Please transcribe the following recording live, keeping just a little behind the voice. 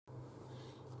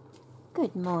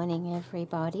Good morning,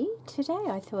 everybody. Today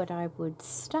I thought I would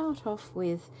start off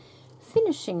with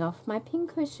finishing off my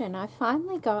pincushion. I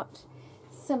finally got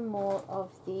some more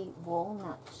of the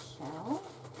walnut shell.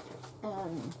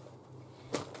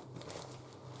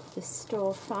 The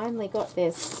store finally got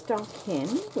their stock in,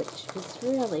 which was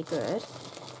really good.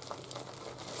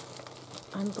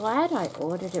 I'm glad I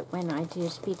ordered it when I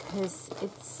did, because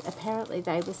it's apparently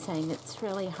they were saying it's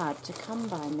really hard to come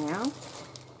by now.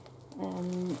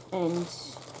 And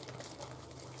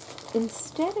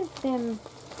instead of them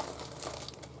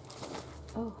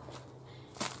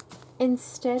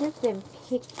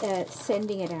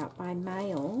sending it out by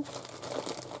mail,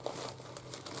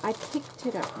 I picked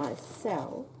it up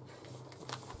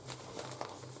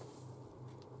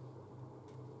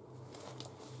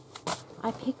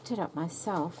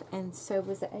myself. And so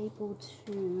was able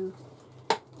to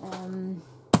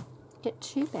get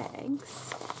 2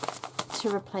 bags to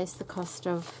replace the cost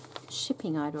of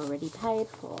shipping I'd already paid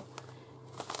for.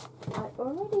 I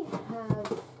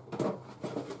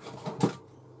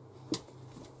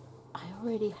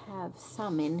already have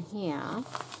some in here.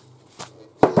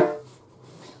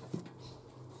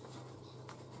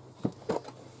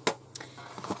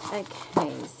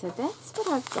 Okay, so that's what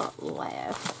I've got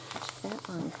left. That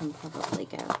one can probably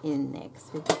go in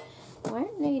next. We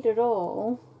won't need it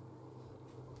all.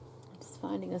 I'm just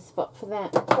finding a spot for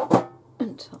that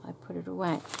until I put it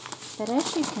away. But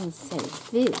as you can see,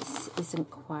 this isn't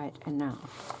quite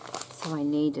enough, so I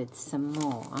needed some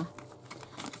more.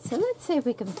 So let's see if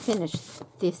we can finish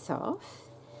this off,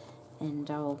 and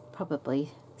I'll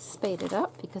probably speed it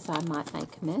up because I might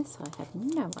make a mess. I have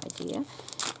no idea.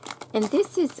 And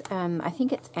this is, I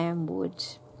think it's Anne Wood.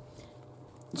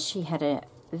 She had a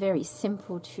very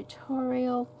simple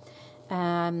tutorial.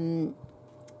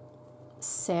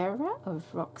 Sarah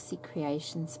of Roxy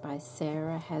Creations by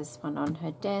Sarah has one on her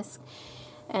desk,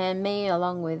 and me,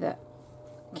 along with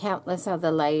countless other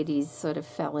ladies, sort of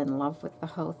fell in love with the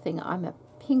whole thing. I'm a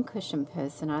pincushion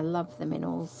person. I love them in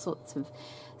all sorts of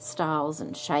styles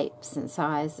and shapes and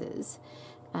sizes,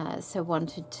 so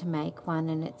wanted to make one,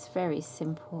 and it's very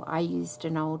simple. I used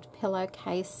an old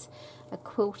pillowcase, a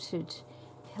quilted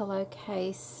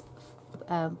pillowcase,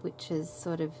 which is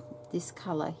sort of this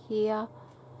colour here,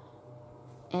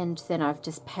 and then I've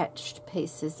just patched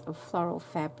pieces of floral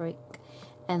fabric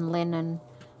and linen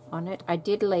on it. I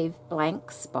did leave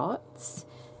blank spots,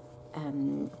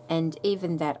 and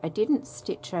even that I didn't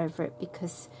stitch over it,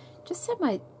 because just so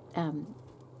my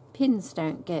pins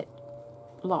don't get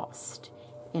lost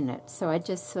in it, so I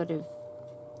just sort of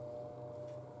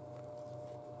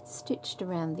stitched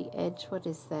around the edge. What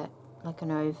is that? Like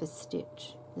an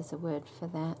overstitch, there's a word for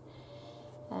that.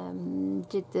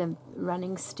 Did the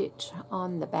running stitch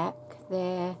on the back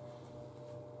there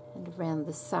and around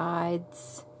the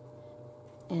sides,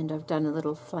 and I've done a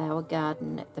little flower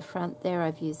garden at the front there.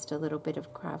 I've used a little bit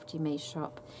of Crafty Me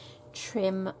Shop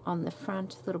trim on the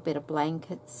front, a little bit of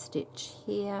blanket stitch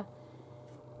here,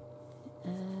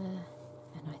 and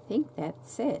I think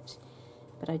that's it.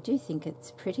 But I do think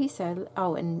it's pretty. So,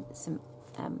 oh, and some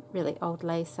really old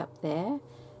lace up there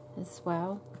as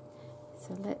well.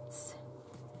 So let's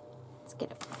get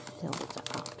it filled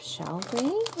up, shall we?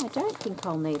 I don't think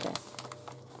I'll need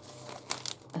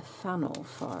a funnel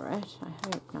for it. I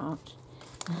hope not.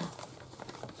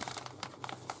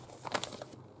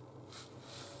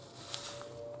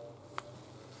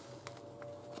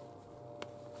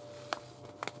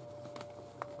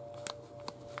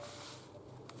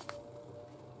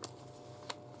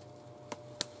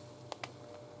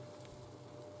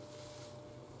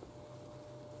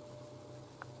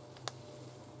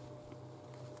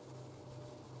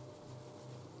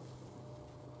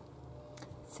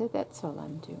 So that's all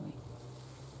I'm doing.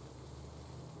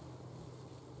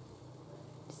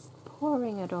 Just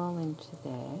pouring it all into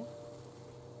there.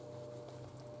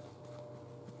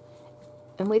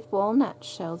 And with walnut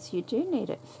shells, you do need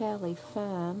it fairly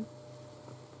firm,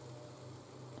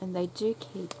 and they do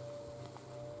keep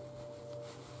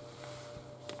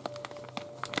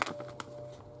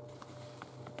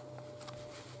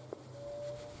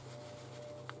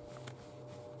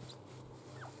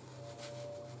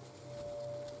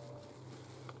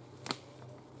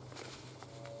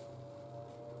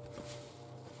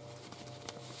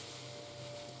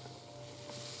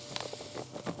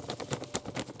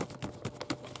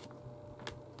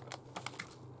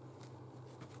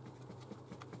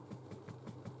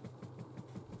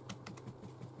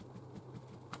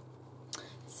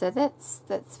So that's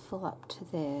full up to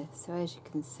there. So as you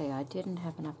can see, I didn't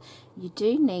have enough. You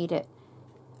do need it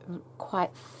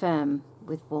quite firm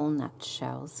with walnut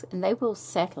shells, and they will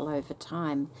settle over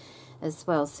time as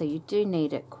well, so you do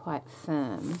need it quite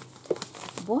firm.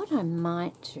 What I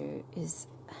might do is,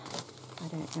 I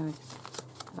don't know if,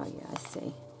 oh yeah, I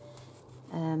see.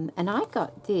 And I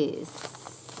got this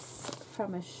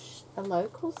from a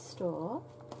local store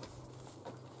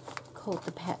called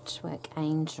the Patchwork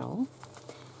Angel.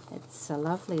 It's a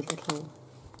lovely little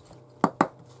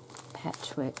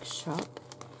patchwork shop.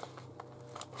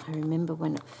 I remember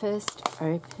when it first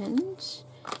opened,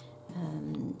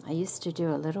 I used to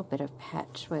do a little bit of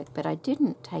patchwork, but I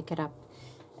didn't take it up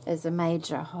as a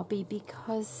major hobby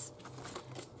because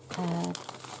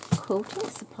quilting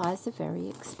supplies are very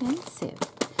expensive.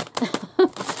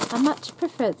 I much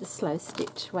prefer the slow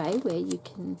stitch way, where you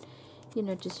can, you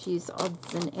know, just use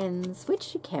odds and ends,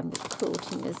 which you can with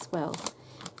quilting as well.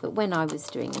 But when I was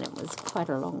doing it, it was quite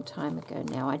a long time ago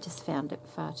now. I just found it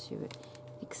far too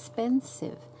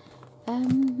expensive.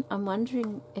 I'm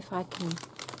wondering if I can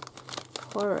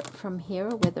pour it from here,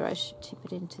 or whether I should tip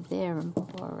it into there and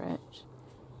pour it.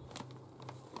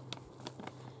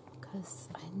 Because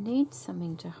I need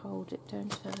something to hold it,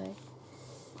 don't I?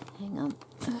 Hang on.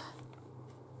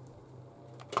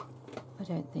 I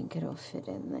don't think it'll fit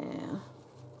in there.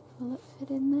 Will it fit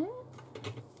in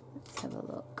there? Let's have a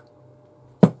look.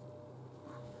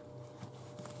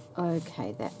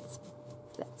 Okay, that's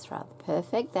rather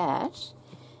perfect. That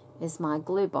is my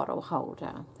glue bottle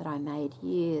holder that I made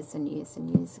years and years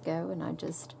and years ago, and I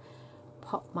just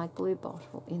pop my glue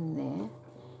bottle in there,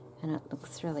 and it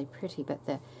looks really pretty. But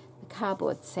the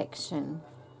cardboard section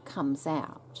comes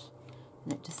out,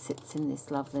 and it just sits in this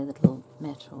lovely little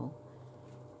metal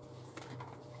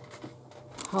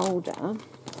holder.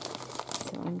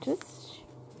 So I'm just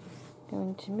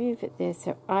going to move it there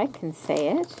so I can see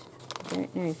it. I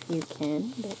don't know if you can,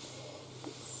 but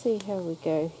let's see how we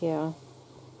go here.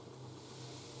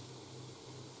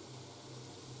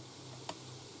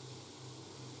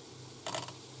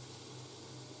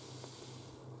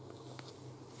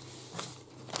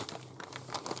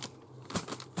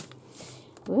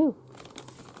 Woo.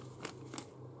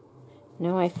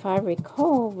 Now, if I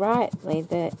recall rightly,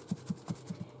 the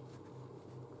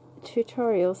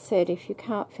tutorial said if you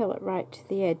can't fill it right to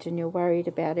the edge and you're worried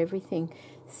about everything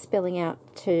spilling out,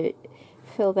 to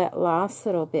fill that last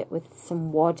little bit with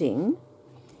some wadding.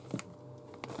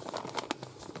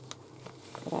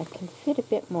 But I can fit a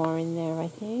bit more in there, I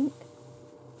think.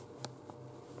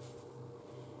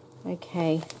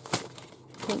 Okay,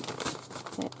 I think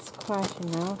that's quite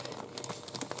enough.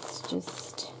 Let's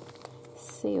just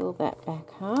seal that back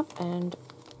up, and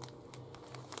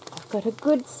I've got a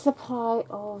good supply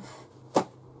of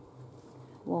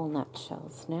walnut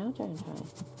shells now, don't I?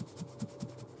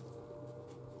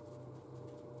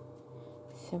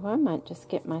 So I might just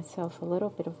get myself a little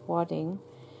bit of wadding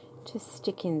to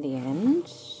stick in the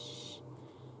end,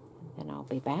 and then I'll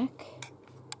be back.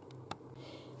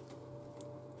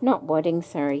 Not wadding,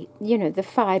 sorry, you know, the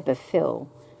fibre fill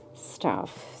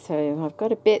stuff. So I've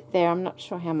got a bit there. I'm not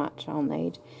sure how much I'll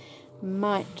need.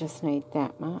 Might just need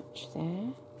that much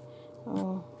there.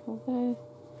 Oh, although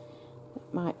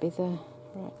it might be the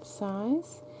right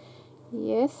size.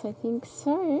 Yes, I think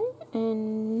so.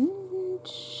 And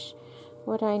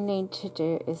what I need to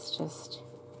do is just,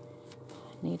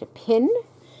 I need a pin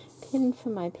for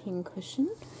my pincushion.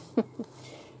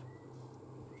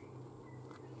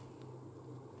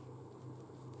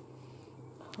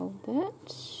 Hold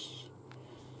that.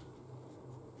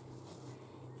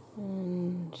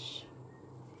 And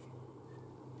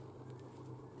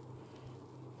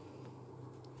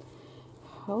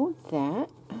hold that.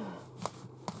 There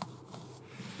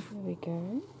we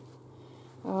go.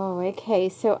 Oh, okay,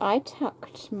 so I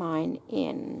tucked mine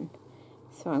in,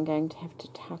 so I'm going to have to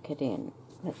tuck it in.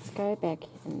 Let's go back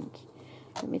and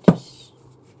let me just...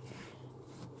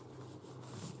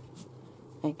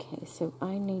 Okay, so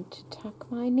I need to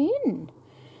tuck mine in.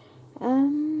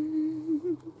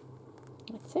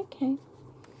 That's okay.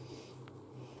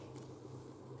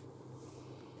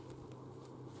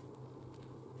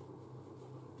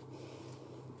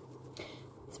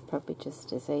 It's probably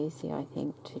just as easy, I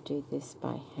think, to do this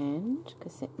by hand,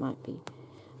 because it might be,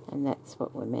 and that's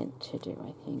what we're meant to do,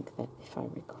 I think, that if I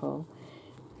recall.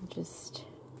 Just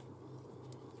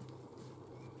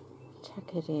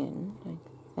tuck it in like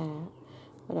that.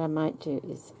 What I might do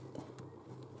is,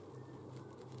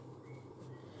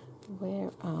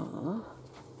 where are...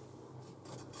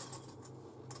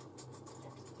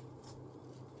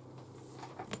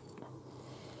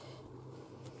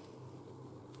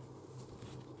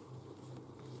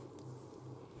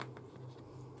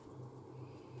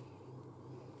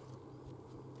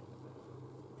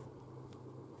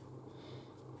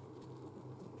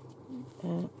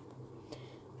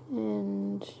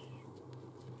 And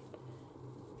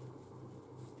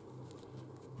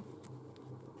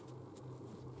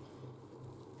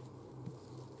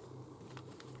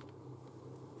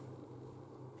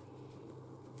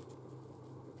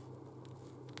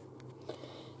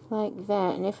like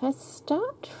that. And if I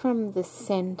start from the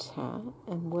center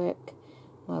and work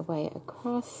my way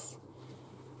across,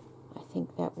 I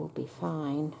think that will be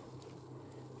fine.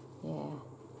 Yeah,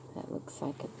 that looks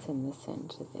like it's in the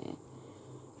center there.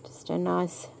 Just a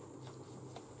nice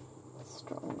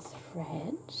strong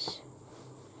thread.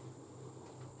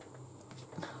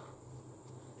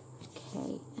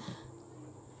 Okay,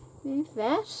 move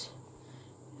that.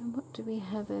 And what do we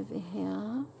have over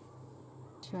here?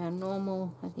 To our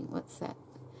normal, I think, what's that?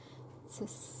 It's a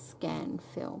scan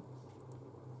fill.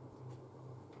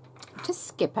 Just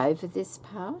skip over this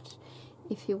part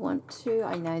if you want to.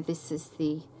 I know this is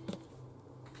the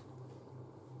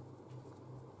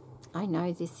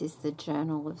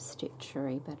Journal of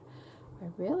Stitchery, but I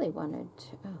really wanted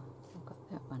to, oh, I've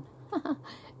got that one.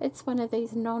 It's one of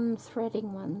these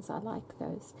non-threading ones. I like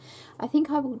those. I think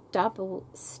I will double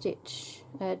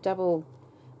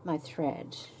my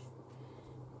thread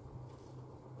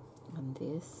on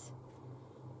this.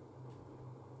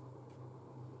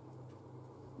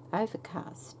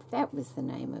 Overcast, that was the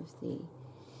name of the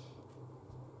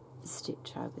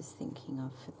stitch I was thinking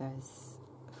of for those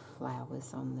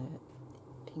flowers on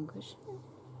the pincushion.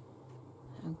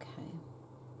 Okay.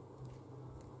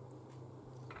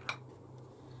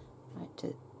 Right,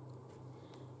 to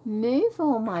move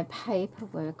all my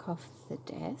paperwork off the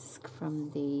desk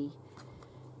from the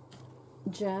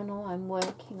journal I'm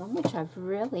working on, which I've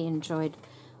really enjoyed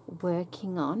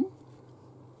working on.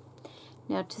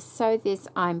 Now to sew this,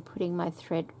 I'm putting my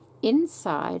thread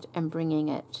inside and bringing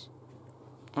it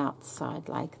outside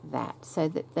like that, so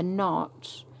that the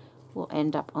knot will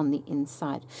end up on the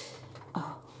inside.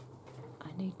 Oh, I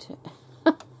need to...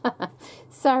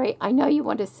 Sorry, I know you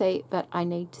want to see, but I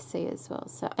need to see as well.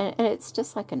 So, and it's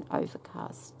just like an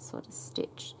overcast sort of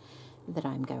stitch that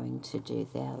I'm going to do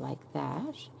there like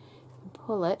that.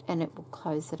 Pull it and it will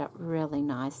close it up really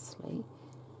nicely.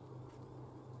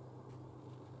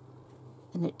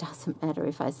 And it doesn't matter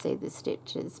if I see the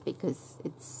stitches because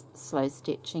it's slow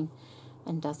stitching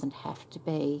and doesn't have to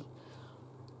be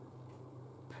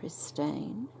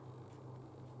pristine.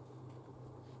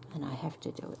 And I have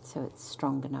to do it so it's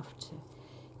strong enough to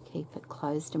keep it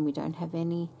closed and we don't have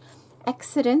any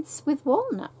accidents with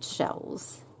walnut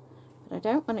shells. But I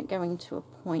don't want it going to a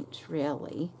point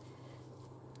really,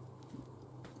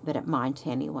 but it might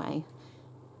anyway.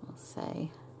 I'll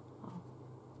say,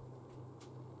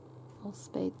 I'll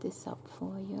speed this up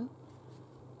for you.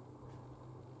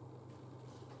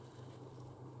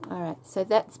 Alright, so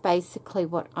that's basically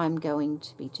what I'm going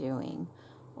to be doing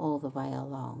all the way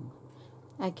along.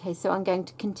 Okay, so I'm going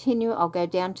to continue. I'll go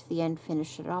down to the end,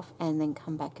 finish it off, and then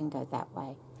come back and go that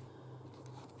way.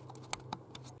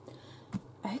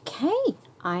 Okay,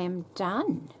 I am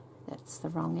done. That's the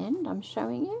wrong end I'm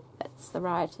showing you. That's the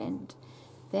right end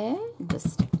there.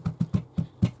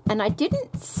 And I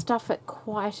didn't stuff it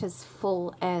quite as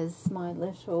full as my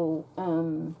little,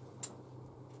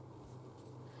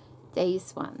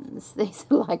 these ones. These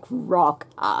are like rock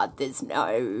hard. There's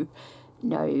no,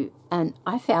 and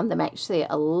I found them actually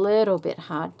a little bit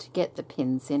hard to get the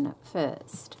pins in at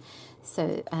first.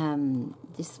 So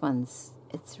this one's,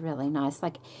 it's really nice.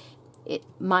 Like, it,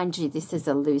 mind you, this is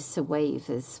a looser weave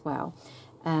as well.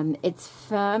 It's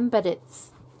firm, but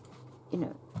it's, you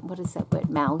know, what is that word?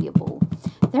 Malleable.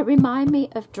 They remind me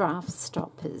of draft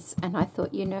stoppers, and I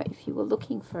thought, you know, if you were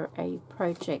looking for a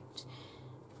project,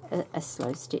 a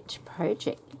slow stitch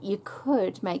project, you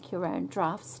could make your own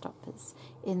draft stoppers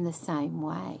in the same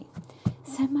way.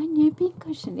 So my new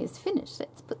pincushion is finished.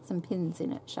 Let's put some pins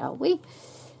in it, shall we?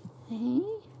 Okay.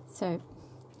 So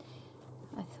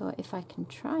I thought if I can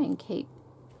try and keep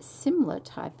similar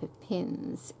type of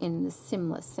pins in the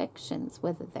similar sections,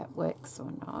 whether that works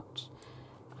or not,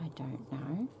 I don't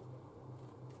know.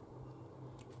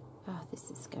 Oh, this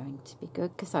is going to be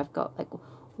good because I've got like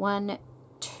 1,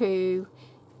 2,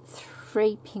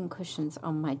 3 pincushions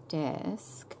on my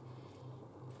desk.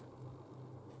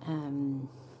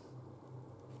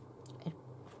 It'd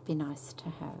be nice to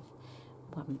have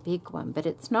one big one, but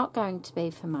it's not going to be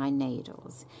for my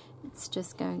needles. It's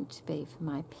just going to be for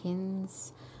my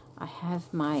pins. I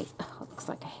have my, oh, it looks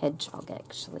like a hedgehog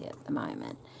actually at the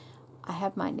moment. I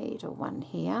have my needle one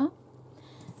here.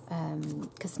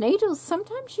 Because needles,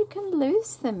 sometimes you can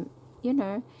lose them, you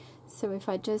know. So if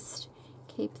I just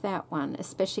keep that one,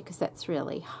 especially because that's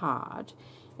really hard,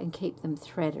 and keep them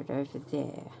threaded over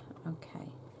there.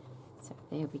 Okay, so So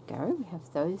there we go, we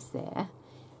have those there.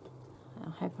 I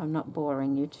hope I'm not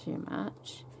boring you too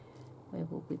much. Where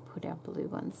will we put our blue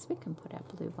ones? We can put our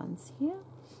blue ones here.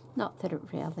 Not that it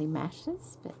really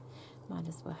matters, but might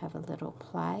as well have a little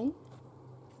play.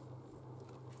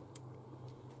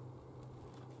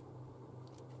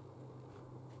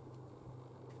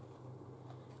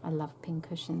 I love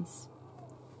pincushions.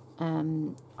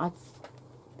 I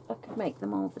could make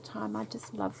them all the time. I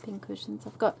just love pincushions.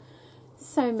 I've got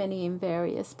so many in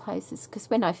various places, because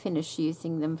when I finish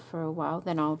using them for a while,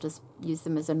 then I'll just use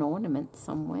them as an ornament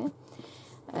somewhere.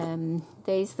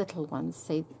 These little ones,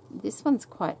 see, this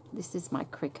is my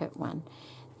cricket one.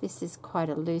 This is quite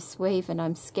a loose weave, and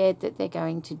I'm scared that they're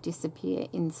going to disappear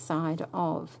inside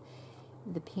of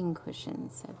the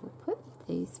pincushion. So we'll put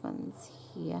these ones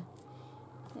here.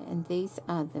 And these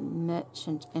are the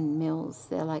Merchant and Mills.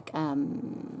 They're like,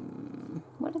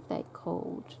 what are they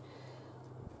called?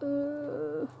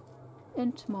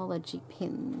 Entomology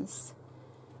pins.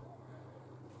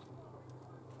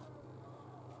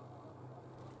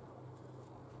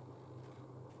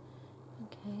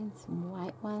 Okay, and some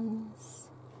white ones.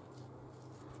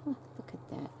 Oh, look at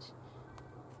that.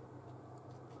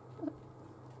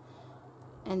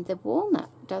 And the walnut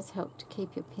does help to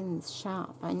keep your pins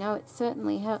sharp. I know it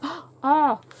certainly helps.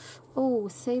 Oh,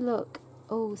 see, look.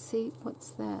 Oh, see,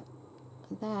 what's that?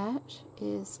 That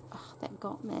is, oh, that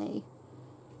got me.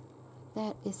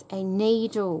 That is a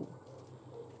needle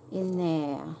in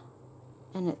there.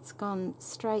 And it's gone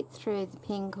straight through the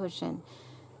pincushion.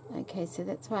 Okay, so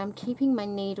that's why I'm keeping my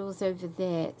needles over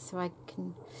there, so I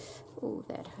can, oh,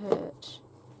 that hurt.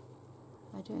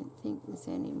 I don't think there's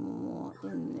any more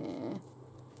in there.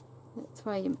 That's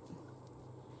why you,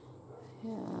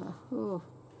 yeah, oh,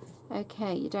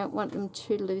 okay, you don't want them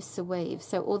too loose a weave.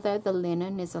 So although the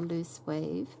linen is a loose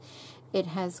weave, it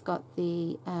has got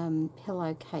the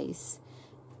pillowcase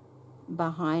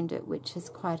behind it, which is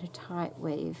quite a tight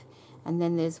weave. And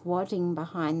then there's wadding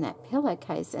behind that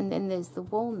pillowcase, and then there's the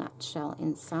walnut shell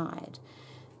inside.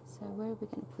 So where are we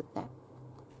going to put that?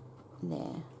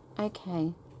 There.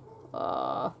 Okay.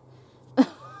 Oh.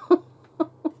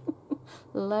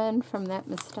 Learn from that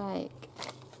mistake.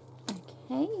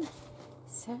 Okay.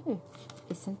 So,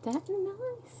 isn't that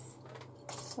nice?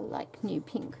 I like new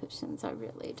pincushions, I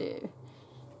really do.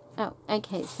 Oh,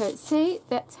 okay, so see,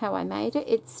 that's how I made it.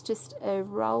 It's just a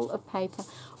roll of paper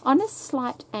on a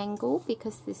slight angle,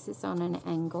 because this is on an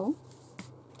angle.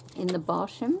 In the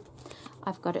bottom,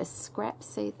 I've got a scrap,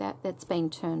 see that? That's been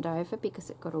turned over because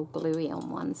it got all gluey on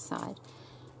one side.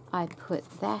 I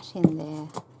put that in there,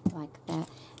 like that,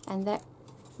 and that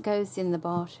goes in the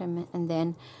bottom, and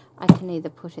then I can either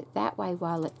put it that way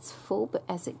while it's full, but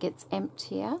as it gets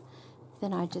emptier,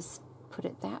 then I just put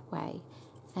it that way,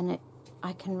 and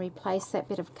I can replace that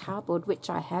bit of cardboard, which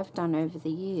I have done over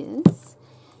the years,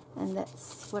 and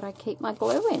that's what I keep my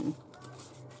glue in.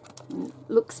 And it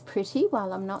looks pretty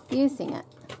while I'm not using it.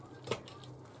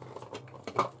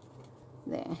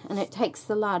 There, and it takes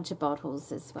the larger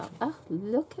bottles as well. Oh,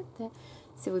 look at that.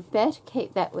 So we better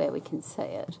keep that where we can see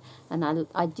it. And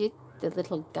I did the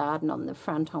little garden on the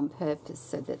front on purpose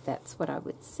so that that's what I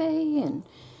would see, and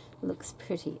it looks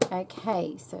pretty.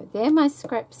 Okay, so they're my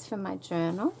scraps for my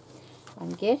journal. I'm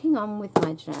getting on with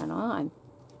my journal. I'm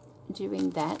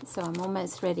doing that, so I'm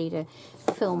almost ready to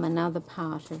film another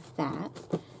part of that.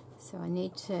 So I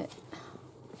need to,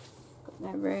 got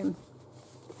no room.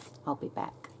 I'll be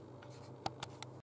back.